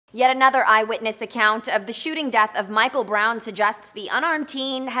Yet another eyewitness account of the shooting death of Michael Brown suggests the unarmed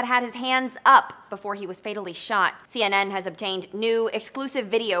teen had his hands up before he was fatally shot. CNN has obtained new, exclusive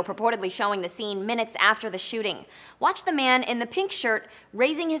video purportedly showing the scene minutes after the shooting. Watch the man in the pink shirt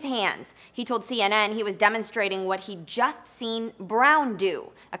raising his hands. He told CNN he was demonstrating what he'd just seen Brown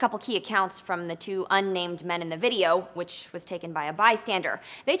do. A couple key accounts from the two unnamed men in the video, which was taken by a bystander.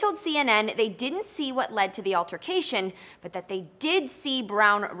 They told CNN they didn't see what led to the altercation, but that they did see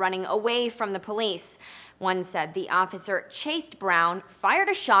Brown running away from the police. One said the officer chased Brown, fired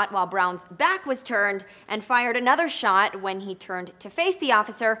a shot while Brown's back was turned, and fired another shot when he turned to face the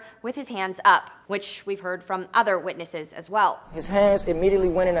officer with his hands up, which we've heard from other witnesses as well. His hands immediately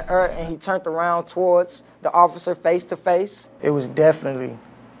went in the air and he turned around towards the officer face to face. It was definitely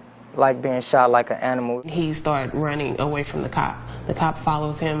like being shot like an animal. He started running away from the cop. The cop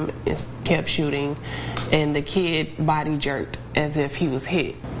follows him and kept shooting, and the kid body jerked as if he was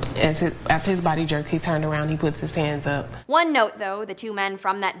hit. After his body jerked, he turned around, he puts his hands up. One note, though, the two men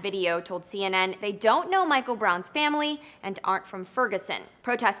from that video told CNN they don't know Michael Brown's family and aren't from Ferguson.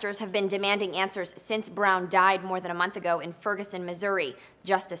 Protesters have been demanding answers since Brown died more than a month ago in Ferguson, Missouri. The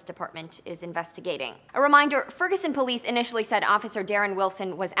Justice Department is investigating. A reminder, Ferguson police initially said Officer Darren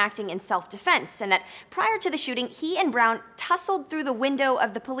Wilson was acting in self-defense and that prior to the shooting, he and Brown tussled through the window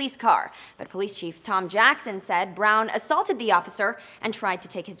of the police car. But Police Chief Tom Jackson said Brown assaulted the officer and tried to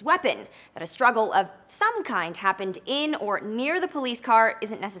take his weapon. That a struggle of some kind happened in or near the police car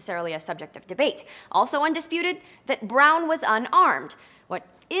isn't necessarily a subject of debate. Also undisputed, that Brown was unarmed. What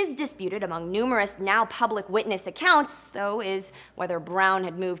is disputed among numerous now public witness accounts, though, is whether Brown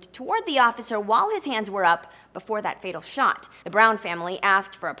had moved toward the officer while his hands were up before that fatal shot. The Brown family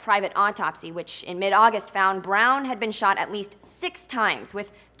asked for a private autopsy, which in mid-August found Brown had been shot at least 6 times,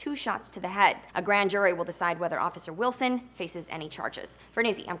 with 2 shots to the head. A grand jury will decide whether Officer Wilson faces any charges. For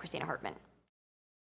Newsy, I'm Christina Hartman.